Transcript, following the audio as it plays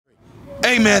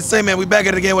Hey man, say man, we back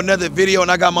at it again with another video,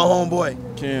 and I got my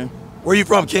homeboy. Ken. Where you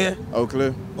from, Ken? Oak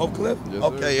Cliff. Oak Cliff? Yes,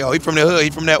 okay, sir. yo, he from the hood, he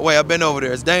from that way. I've been over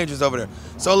there. It's dangerous over there.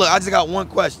 So look, I just got one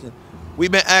question.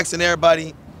 We've been asking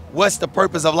everybody, what's the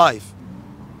purpose of life?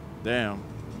 Damn.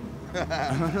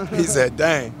 He said,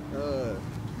 dang.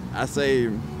 I say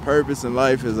purpose in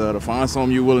life is to find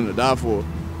something you're willing to die for.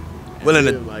 Willing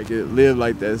to live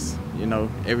like this. You know,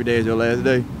 every day is your last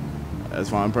day. That's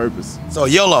fine purpose. So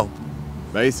YOLO.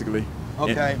 Basically.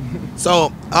 Okay.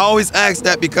 So I always ask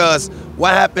that because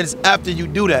what happens after you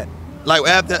do that? Like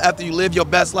after you live your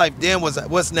best life, then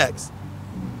what's next?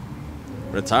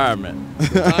 Retirement.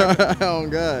 Oh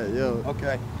God, yo.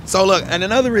 Okay. So look, and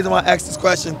another reason why I asked this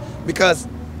question, because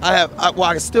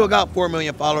I still got 4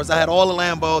 million followers. I had all the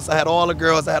Lambos, I had all the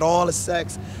girls, I had all the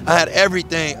sex, I had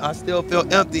everything. I still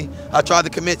feel empty. I tried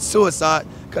to commit suicide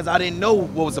because I didn't know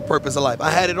what was the purpose of life. I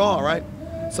had it all, right?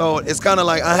 So it's kind of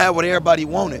like I had what everybody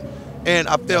wanted, and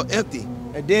I felt empty.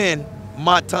 And then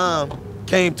my time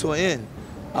came to an end.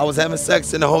 I was having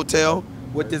sex in a hotel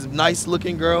with this nice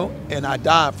looking girl, and I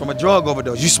died from a drug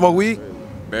overdose. You smoke weed?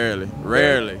 Barely.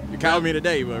 Rarely. You caught me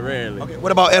today, but rarely. Okay,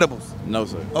 what about edibles? No,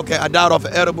 sir. Okay, I died off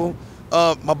of edible.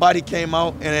 My body came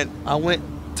out, and then I went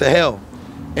to hell.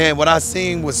 And what I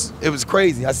seen it was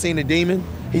crazy. I seen the demon.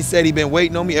 He said he'd been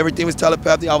waiting on me. Everything was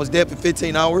telepathy. I was dead for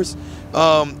 15 hours.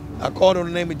 I called on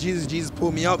the name of Jesus. Jesus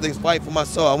pulled me out. They was fighting for my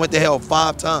soul. I went to hell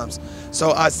 5 times. So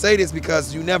I say this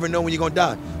because you never know when you're gonna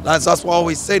die. That's why I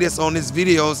always say this on these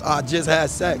videos. I just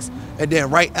had sex, and then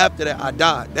right after that, I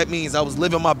died. That means I was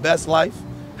living my best life,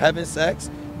 having sex,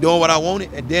 doing what I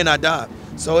wanted, and then I died.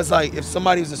 So it's like if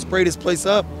somebody was to spray this place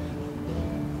up,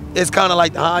 it's kind of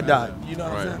like how I died. You know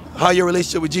what I'm saying? How your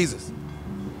relationship with Jesus?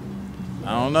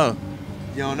 I don't know.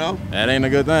 You don't know? That ain't a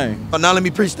good thing. But now let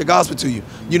me preach the gospel to you.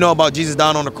 You know about Jesus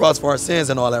dying on the cross for our sins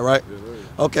and all that, right?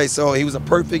 Okay, so he was a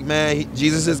perfect man.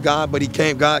 Jesus is God, but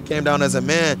God came down as a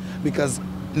man because,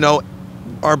 you know,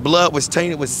 our blood was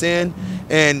tainted with sin,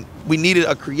 and we needed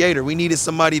a creator. We needed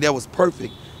somebody that was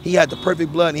perfect. He had the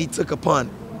perfect blood, and he took upon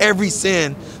every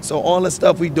sin. So all the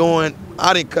stuff we doing,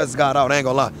 I didn't cuss God out, I ain't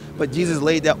gonna lie. But Jesus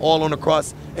laid that all on the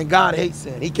cross, and God hates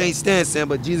sin. He can't stand sin,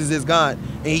 but Jesus is God,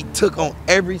 and he took on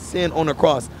every sin on the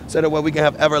cross so that way we can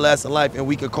have everlasting life and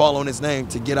we can call on his name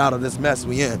to get out of this mess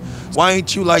we in. Why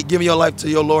ain't you like giving your life to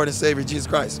your Lord and Savior, Jesus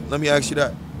Christ? Let me ask you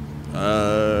that.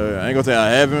 I ain't gonna say I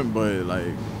haven't, but like,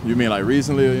 you mean like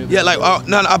recently? Yeah, like,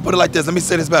 no, I put it like this. Let me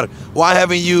say this better. Why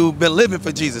haven't you been living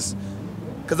for Jesus?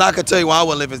 Because I could tell you why I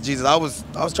wasn't living for Jesus. I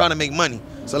was trying to make money.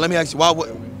 So let me ask you,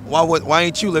 why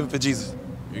ain't you living for Jesus?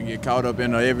 You get caught up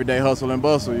in the everyday hustle and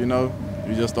bustle, you know?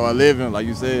 You just start living, like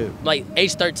you said. Like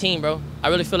age 13, bro. I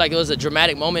really feel like it was a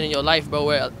dramatic moment in your life, bro,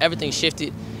 where everything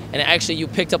shifted, and actually you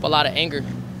picked up a lot of anger.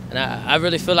 And I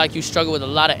really feel like you struggle with a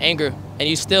lot of anger, and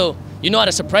you know how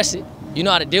to suppress it. You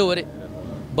know how to deal with it.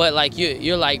 But like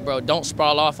you're like, bro, don't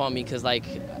sprawl off on me, because like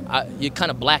you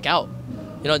kind of black out.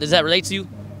 You know, does that relate to you?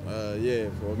 Yeah,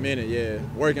 for a minute, yeah.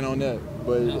 Working on that,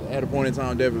 but at a point in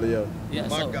time, definitely, yeah.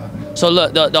 Yeah. So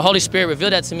look, the Holy Spirit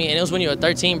revealed that to me, and it was when you were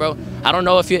 13, bro. I don't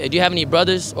know if do you have any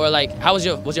brothers, or like, was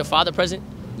your father present?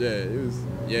 Yeah,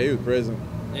 he was present.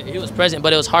 He was present,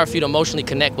 but it was hard for you to emotionally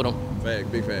connect with him.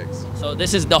 Big facts. So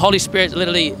this is the Holy Spirit.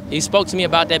 Literally, he spoke to me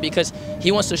about that because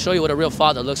he wants to show you what a real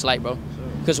father looks like, bro.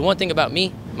 Because one thing about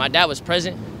me, my dad was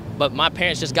present, but my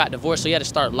parents just got divorced, so he had to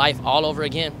start life all over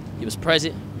again. He was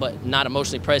present, but not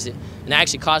emotionally present. And that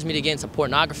actually caused me to get into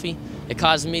pornography. It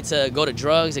caused me to go to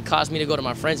drugs. It caused me to go to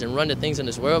my friends and run to things in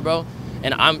this world, bro.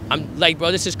 And I'm like,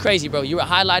 bro, this is crazy, bro. You were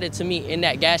highlighted to me in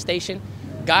that gas station.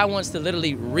 God wants to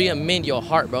literally re-amend your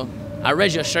heart, bro. I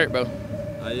read your shirt, bro.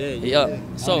 Yeah.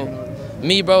 So,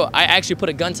 me, bro, I actually put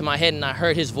a gun to my head, and I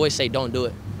heard his voice say, don't do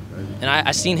it. And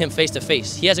I seen him face to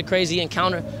face. He has a crazy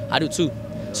encounter. I do too.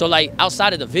 So, like,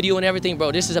 outside of the video and everything,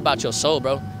 bro, this is about your soul,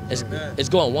 bro. It's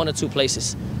going 1 or 2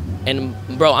 places. And,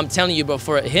 bro, I'm telling you, bro,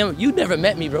 for him, you never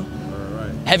met me, bro.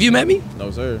 Right. Have you met me? No,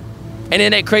 sir. And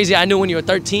then that crazy, I knew when you were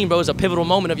 13, bro, it was a pivotal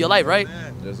moment of your life, right?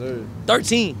 Yes, sir.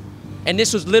 13. And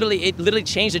this was it literally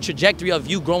changed the trajectory of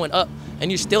you growing up.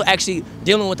 And you're still actually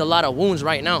dealing with a lot of wounds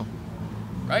right now,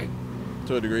 right?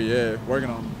 To a degree, yeah. Working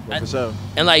on it, for sure.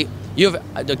 And like,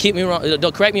 don't keep me wrong,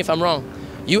 don't correct me if I'm wrong.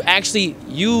 You actually,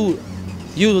 you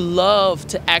love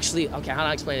to actually, okay, how do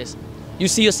I explain this? You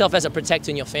see yourself as a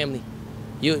protector in your family.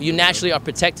 You naturally are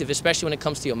protective, especially when it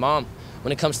comes to your mom,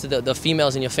 when it comes to the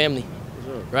females in your family,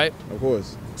 sure. Right? Of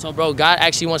course. So, bro, God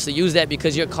actually wants to use that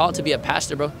because you're called to be a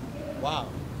pastor, bro. Wow.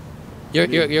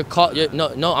 You're called.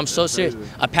 No, I'm so serious.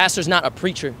 A pastor's not a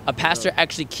preacher. A pastor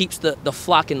actually keeps the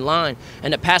flock in line.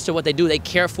 And the pastor, what they do, they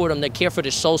care for them. They care for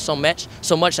their soul so much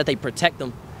that they protect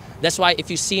them. That's why if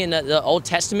you see in the Old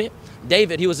Testament,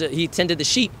 David, he tended the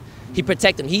sheep. He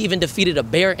protected them. He even defeated a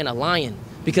bear and a lion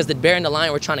because the bear and the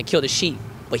lion were trying to kill the sheep.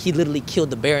 But he literally killed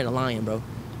the bear and the lion, bro.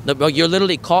 Bro, you're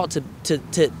literally called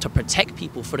to protect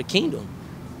people for the kingdom.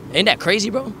 Ain't that crazy,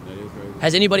 bro? That is crazy.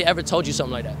 Has anybody ever told you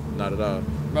something like that? Not at all.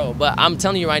 Bro, but I'm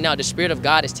telling you right now, the Spirit of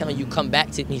God is telling you, come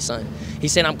back to me, son. He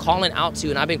said, I'm calling out to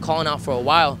you, and I've been calling out for a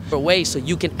while for ways so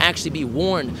you can actually be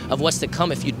warned of what's to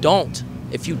come if you don't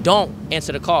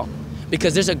answer the call.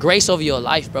 Because there's a grace over your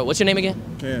life, bro. What's your name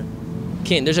again?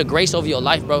 Ken, there's a grace over your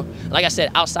life, bro. Like I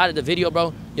said, outside of the video,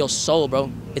 bro, your soul,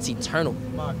 bro, it's eternal.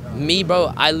 Me,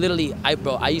 bro, I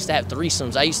used to have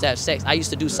threesomes. I used to have sex. I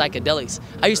used to do psychedelics.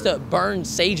 I used to burn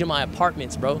sage in my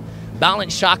apartments, bro.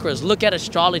 Balance chakras, look at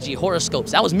astrology,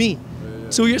 horoscopes. That was me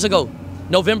 2 years ago.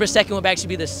 November 2nd would actually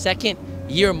be the 2nd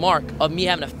year mark of me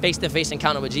having a face-to-face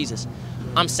encounter with Jesus.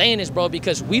 I'm saying this, bro,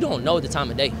 because we don't know the time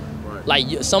of day. Right.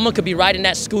 Like, someone could be riding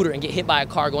that scooter and get hit by a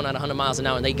car going at 100 miles an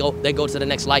hour, and they go to the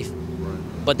next life.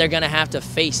 But they're gonna have to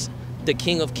face the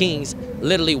King of Kings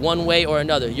literally one way or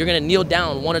another. You're gonna kneel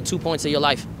down 1 or 2 points of your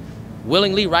life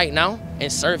willingly right now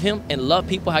and serve him and love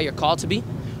people how you're called to be,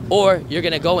 or you're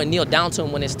gonna go and kneel down to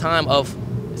him when it's time of,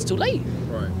 it's too late.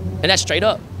 Right. And that's straight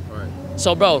up. Right.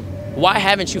 So, bro, why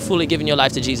haven't you fully given your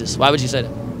life to Jesus? Why would you say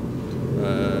that?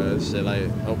 Shit, like,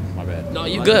 oh, my bad. No,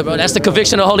 you good, bro. That's the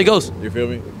conviction of the Holy Ghost. You feel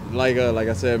me? Like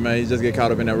I said, man, you just get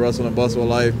caught up in that rustle and bustle of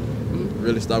life.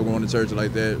 Really stop going to church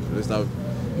like that. Really stop.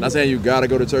 Not saying you gotta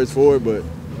go to church for it, but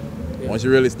once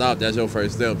you really stop, that's your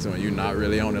first step to it. You're not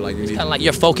really on it like you need. It's kind of like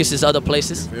your focus is other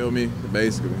places. You feel me?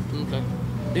 Basically. Okay.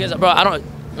 Because, bro, I don't.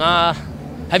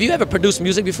 Have you ever produced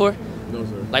music before? No,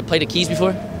 sir. Like played the keys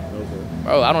before? No, sir.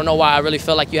 Bro, I don't know why I really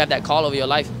feel like you have that call over your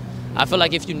life. I feel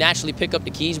like if you naturally pick up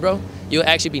the keys, bro, you'll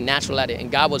actually be natural at it,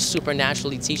 and God will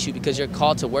supernaturally teach you because you're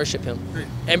called to worship Him.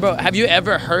 And bro, have you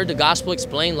ever heard the gospel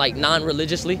explained like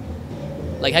non-religiously?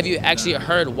 Like, have you actually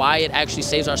heard why it actually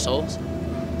saves our souls?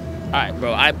 All right,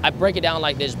 bro, I break it down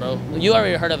like this, bro. You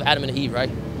already heard of Adam and Eve, right?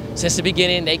 Since the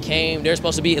beginning, they came, they're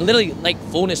supposed to be literally like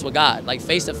fullness with God, like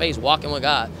face to face, walking with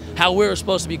God, how we were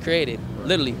supposed to be created,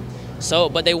 literally. So,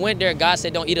 but they went there, God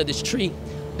said, don't eat of this tree.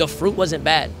 The fruit wasn't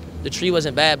bad. The tree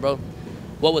wasn't bad, bro.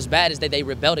 What was bad is that they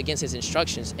rebelled against His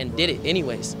instructions and did it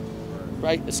anyways,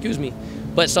 right? Excuse me.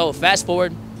 But so fast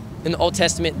forward, in the Old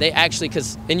Testament, they actually,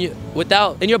 because in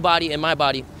your body, in my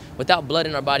body, without blood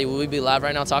in our body, would we be alive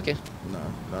right now talking? No,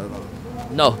 not at all.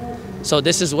 No. So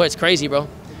this is where it's crazy, bro.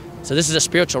 So this is a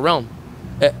spiritual realm.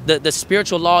 The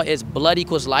spiritual law is blood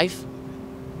equals life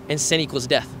and sin equals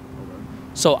death. Okay.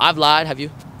 So I've lied, have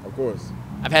you? Of course.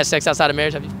 I've had sex outside of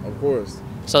marriage, have you? Of course.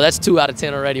 So that's 2 out of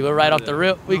 10 already. We're right off the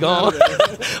rip. We gone.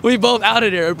 We both out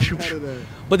of there.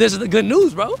 But this is the good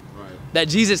news, bro. That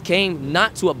Jesus came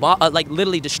not to like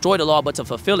literally destroy the law, but to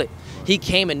fulfill it. He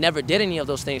came and never did any of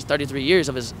those things. 33 years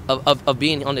of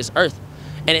being on this earth,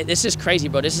 and this is crazy,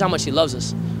 bro. This is how much He loves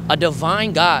us. A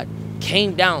divine God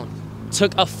came down,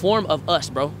 took a form of us,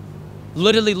 bro.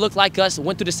 Literally looked like us,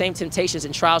 went through the same temptations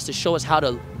and trials to show us how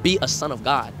to be a son of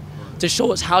God, to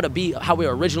show us how to be how we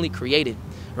were originally created,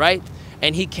 right?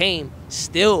 And He came,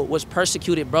 still was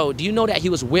persecuted, bro. Do you know that He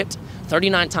was whipped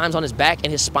 39 times on His back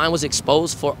and His spine was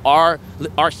exposed for our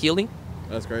healing?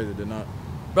 That's crazy, did not.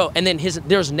 Bro, and then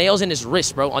there's nails in His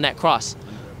wrist, bro, on that cross.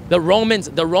 The Romans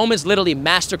literally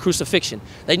mastered crucifixion.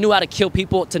 They knew how to kill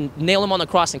people, to nail them on the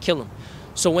cross and kill them.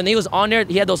 So when He was on there,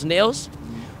 He had those nails.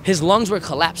 His lungs were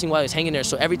collapsing while He was hanging there.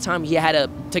 So every time He had to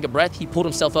take a breath, He pulled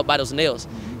Himself up by those nails.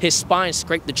 His spine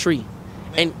scraped the tree.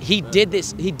 And He did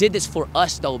this for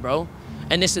us though, bro.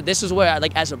 And this is where,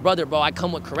 like, as a brother, bro, I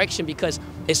come with correction because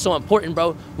it's so important,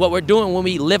 bro. What we're doing when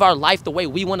we live our life the way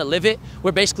we want to live it,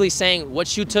 we're basically saying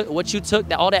what you took,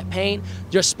 that all that pain,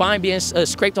 your spine being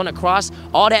scraped on the cross,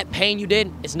 all that pain you did,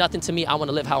 it's nothing to me. I want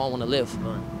to live how I want to live.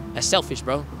 Right. That's selfish,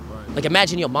 bro. Right. Like,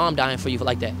 imagine your mom dying for you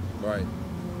like that. Right.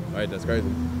 Right. That's crazy.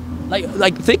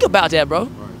 Like think about that, bro.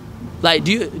 Right. Like,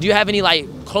 do you have any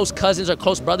like close cousins or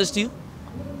close brothers to you?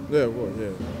 Yeah, of course,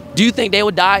 yeah. Do you think they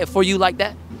would die for you like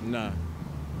that? Nah.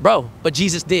 Bro, but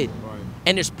Jesus did. Right.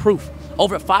 And there's proof.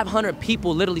 Over 500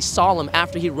 people literally saw Him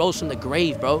after He rose from the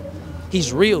grave, bro.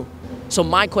 He's real. So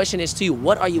my question is to you,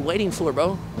 what are you waiting for,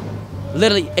 bro?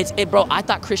 Literally, bro, I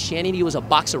thought Christianity was a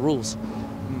box of rules.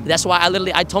 That's why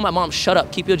I told my mom, shut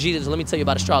up, keep your Jesus, let me tell you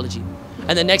about astrology.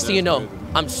 And the next thing you know,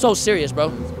 I'm so serious, bro.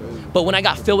 But when I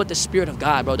got filled with the Spirit of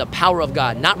God, bro, the power of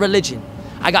God, not religion,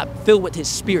 I got filled with His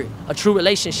Spirit, a true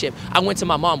relationship. I went to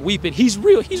my mom weeping. He's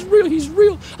real, He's real, He's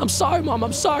real. I'm sorry, Mom,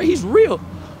 I'm sorry, He's real.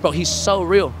 Bro, He's so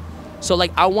real. So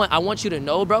like, I want you to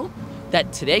know, bro,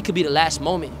 that today could be the last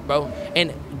moment, bro.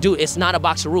 And dude, it's not a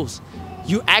box of rules.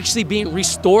 You actually being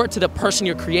restored to the person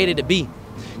you're created to be.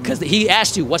 Because he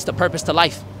asked you, what's the purpose to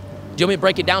life? Do you want me to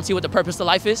break it down to you what the purpose to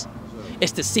life is?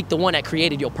 It's to seek the one that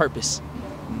created your purpose.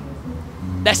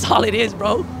 That's all it is,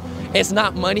 bro. It's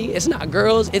not money, it's not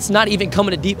girls, it's not even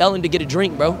coming to Deep Ellen to get a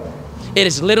drink, bro. It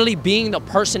is literally being the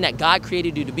person that God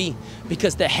created you to be,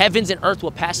 because the heavens and earth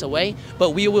will pass away,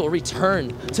 but we will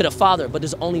return to the Father. But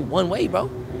there's only one way, bro.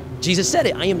 Jesus said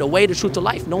it, I am the way, the truth, the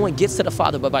life. No one gets to the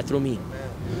Father but by through me.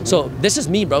 So this is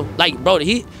me, bro. Like, bro,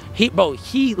 he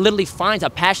literally finds a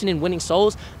passion in winning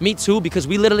souls. Me too, because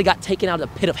we literally got taken out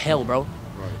of the pit of hell, bro.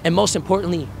 Right. And most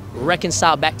importantly,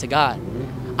 reconciled back to God.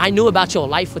 I knew about your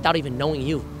life without even knowing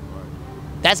you.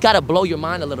 That's got to blow your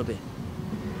mind a little bit.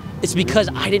 It's because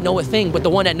I didn't know a thing, but the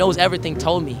one that knows everything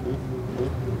told me.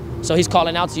 So he's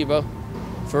calling out to you, bro.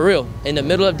 For real. In the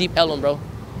middle of Deep Ellen, bro.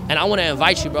 And I want to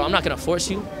invite you, bro. I'm not going to force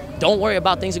you. Don't worry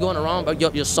about things going wrong, bro.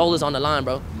 Your soul is on the line,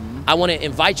 bro. I want to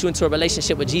invite you into a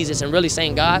relationship with Jesus and really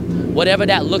saying, God, whatever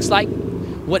that looks like,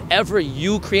 whatever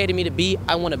you created me to be,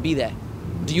 I want to be that.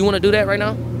 Do you want to do that right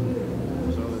now?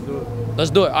 So let's do it.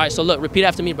 Let's do it. All right, so look, repeat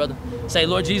after me, brother. Say,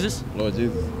 Lord Jesus. Lord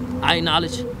Jesus. I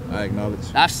acknowledge. I acknowledge.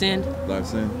 I've sinned. I've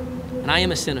sinned. And I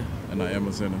am a sinner. And I am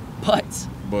a sinner.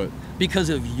 But because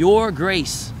of your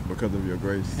grace. Because of your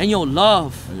grace. And your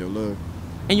love. And your love.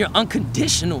 And your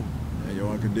unconditional. And your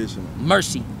unconditional.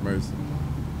 Mercy. Mercy.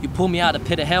 You pulled me out of the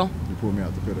pit of hell. You pulled me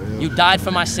out the pit of hell. You died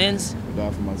for my sins. You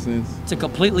died for my sins. To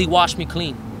completely wash me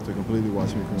clean. To completely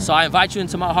wash me clean. So I invite you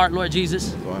into my heart, Lord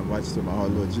Jesus. So I invite you to my heart,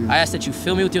 Lord Jesus. I ask that you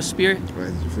fill me with your spirit. I ask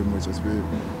that you fill me with your spirit.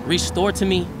 Restore to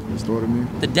me. Restore to me.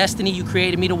 The destiny you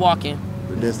created me to walk in.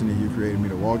 The destiny you created me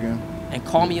to walk in. And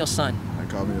call me your son. And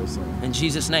call me your son. In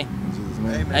Jesus' name. In Jesus'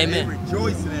 name. Amen.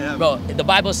 Rejoicing in heaven. Bro, the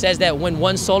Bible says that when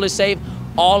one soul is saved,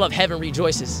 all of heaven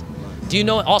rejoices. Do you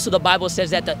know also the Bible says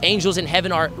that the angels in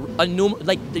heaven are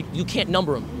you can't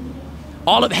number them.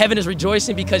 All of heaven is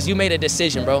rejoicing because you made a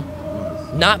decision, bro.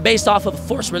 Not based off of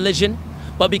forced religion,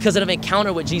 but because of an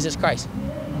encounter with Jesus Christ.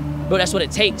 Bro, that's what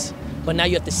it takes. But now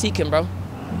you have to seek him, bro.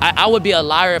 I would be a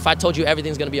liar if I told you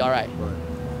everything's gonna be all right.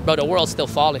 Bro, the world's still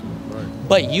falling.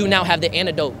 But you now have the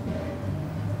antidote.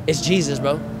 It's Jesus,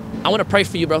 bro. I want to pray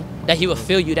for you, bro, that he will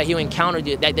fill you, that he will encounter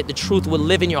you, that the truth will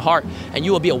live in your heart, and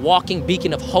you will be a walking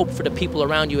beacon of hope for the people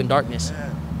around you in darkness.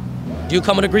 Do you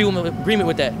come in agreement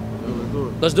with that?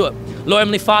 Let's do it. Lord,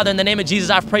 Heavenly Father, in the name of Jesus,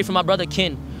 I pray for my brother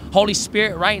Ken. Holy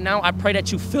Spirit, right now, I pray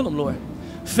that you fill him, Lord.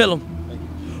 Fill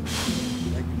him.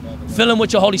 Fill him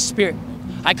with your Holy Spirit.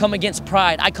 I come against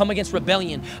pride. I come against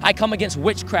rebellion. I come against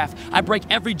witchcraft. I break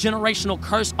every generational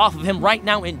curse off of him right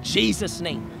now in Jesus'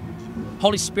 name.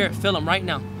 Holy Spirit, fill him right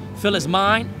now. Fill his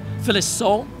mind, fill his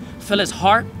soul, fill his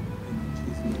heart.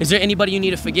 Is there anybody you need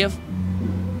to forgive?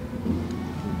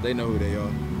 They know who they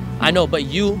are. I know, but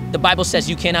the Bible says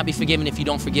you cannot be forgiven if you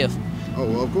don't forgive. Oh,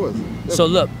 well, of course. Definitely. So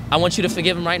look, I want you to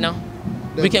forgive him right now.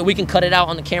 Definitely. We can cut it out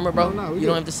on the camera, bro. No, you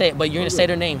don't have to say it, but you're going to say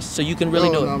their names so you can really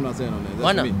do it. No, I'm not saying on that. That's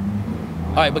Why not? me.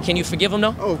 All right, but can you forgive him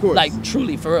though? Oh, of course. Like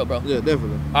truly, for real, bro. Yeah,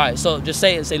 definitely. All right, so just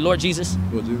say it. Say, Lord Jesus.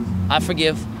 Lord Jesus. I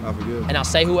forgive. I forgive. And I'll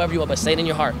say whoever you are, but say it in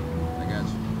your heart. I got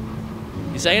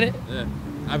you. You saying it? Yeah.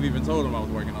 I've even told them I was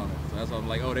working on it. So that's why I'm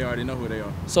like, oh, they already know who they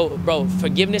are. So, bro,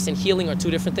 forgiveness and healing are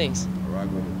two different things. I rock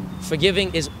with it.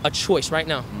 Forgiving is a choice right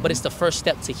now, but it's the first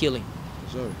step to healing.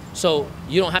 Sure. So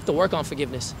you don't have to work on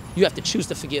forgiveness. You have to choose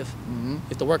to forgive. You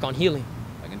have to work on healing.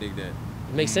 I can dig that.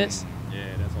 It makes sense? Yeah,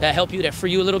 that's all. That help you? That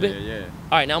free you a little bit? Yeah.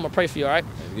 All right, now I'm going to pray for you, all right?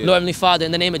 Good. Lord, Heavenly Father,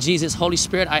 in the name of Jesus, Holy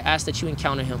Spirit, I ask that you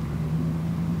encounter him.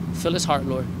 Fill his heart,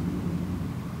 Lord.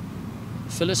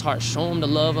 Fill his heart. Show him the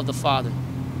love of the Father.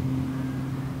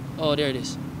 Oh, there it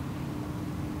is.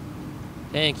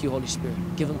 Thank you, Holy Spirit.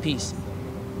 Give him peace.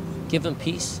 Give him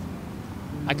peace.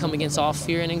 I come against all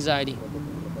fear and anxiety.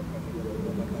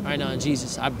 Right now in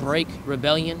Jesus, I break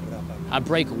rebellion. I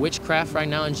break witchcraft right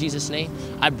now in Jesus' name.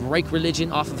 I break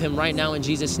religion off of him right now in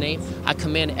Jesus' name. I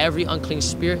command every unclean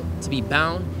spirit to be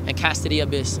bound and cast to the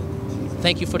abyss.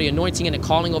 Thank you for the anointing and the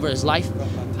calling over his life.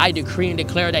 I decree and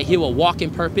declare that he will walk in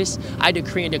purpose. I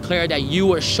decree and declare that you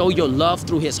will show your love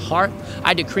through his heart.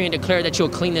 I decree and declare that you'll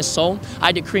clean his soul.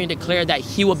 I decree and declare that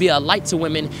he will be a light to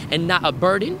women and not a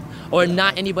burden or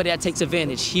not anybody that takes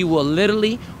advantage. He will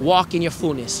literally walk in your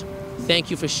fullness.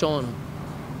 Thank you for showing him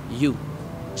you.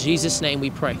 In Jesus' name we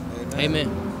pray. Amen.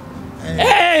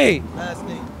 Hey! Last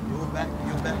thing. You're back.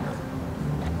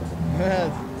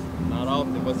 Not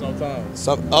often, but sometimes.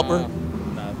 Some upper,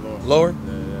 Nah, lower.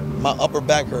 Yeah. My upper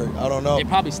back hurt. I don't know. It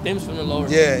probably stems from the lower.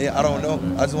 Yeah, I don't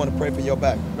know. I just want to pray for your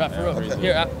back. Right, for real. Okay.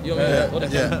 Here, you want me to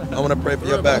Yeah, I want to pray for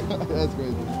your back. That's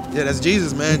crazy. Yeah, that's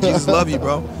Jesus, man. Jesus love you,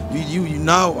 bro. You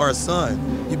now are a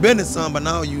son. You've been a son, but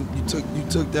now you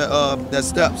took that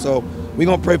step. So We're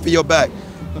going to pray for your back.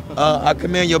 I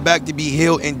command your back to be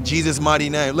healed in Jesus' mighty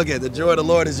name. Look at the joy of the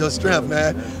Lord is your strength,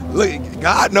 man. Look,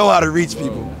 God know how to reach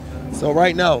people. So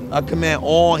right now, I command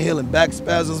all healing, back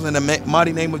spasms in the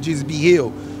mighty name of Jesus be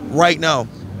healed right now.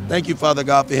 Thank you, Father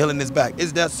God, for healing this back.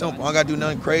 It's that simple. I got to do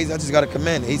nothing crazy. I just got to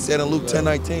command it. He said in Luke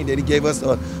 10:19 that he gave us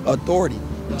authority.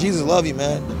 Jesus love you,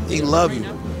 man. He love you.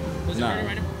 Was it hurting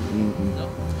right now? No.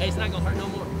 Hey, it's not going to hurt no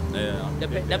more.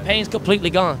 Yeah. That pain's completely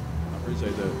gone. I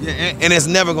appreciate that. Yeah, and it's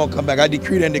never going to come back. I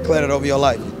decree that and declare that over your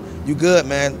life. You good,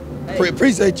 man.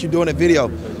 Appreciate you doing the video.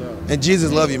 And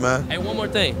Jesus love you, man. Hey, one more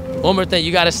thing. One more thing.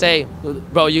 You got to say,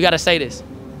 bro, you got to say this.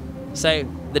 Say,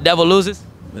 the devil loses,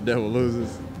 The devil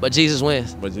loses, but Jesus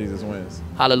wins. but Jesus wins.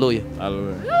 Hallelujah.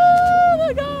 Hallelujah. Oh,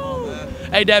 let go.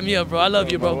 Hey, dab me up, bro. I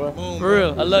love you, bro. For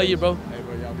real. I love you, bro. Hey,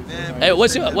 bro, y'all be Hey,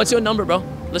 what's your number, bro?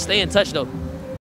 Let's stay in touch, though.